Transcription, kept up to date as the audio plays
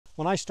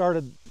When I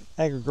started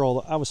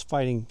AgriGro, I was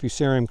fighting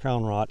Fusarium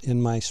crown rot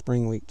in my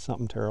spring wheat,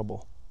 something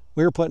terrible.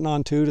 We were putting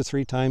on 2 to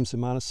 3 times the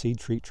amount of seed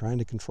treat trying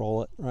to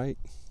control it, right?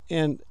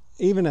 And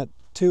even at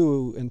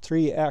 2 and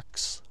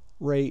 3x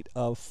rate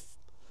of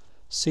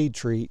seed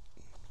treat,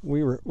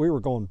 we were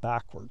going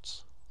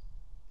backwards.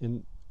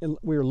 And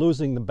we were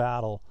losing the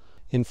battle.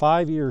 In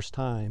 5 years'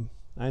 time,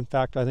 in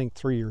fact, I think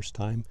 3 years'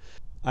 time,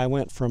 I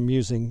went from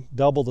using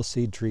double the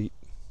seed treat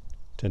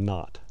to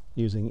not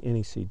using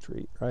any seed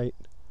treat, right?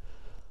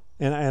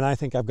 And I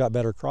think I've got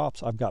better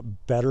crops. I've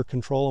got better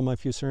control of my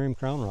Fusarium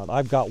crown rot.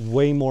 I've got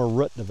way more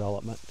root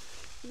development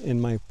in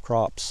my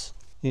crops.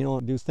 You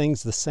know, do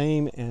things the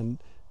same and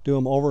do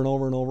them over and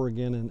over and over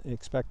again and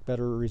expect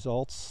better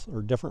results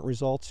or different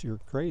results, you're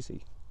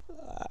crazy.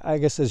 I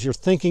guess as you're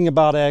thinking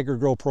about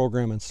AgriGro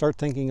program and start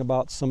thinking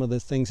about some of the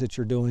things that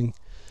you're doing,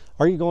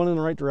 are you going in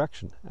the right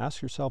direction?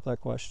 Ask yourself that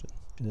question.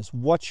 And is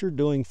what you're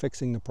doing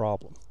fixing the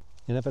problem?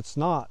 And if it's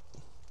not,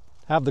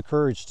 have the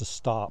courage to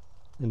stop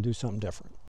and do something different.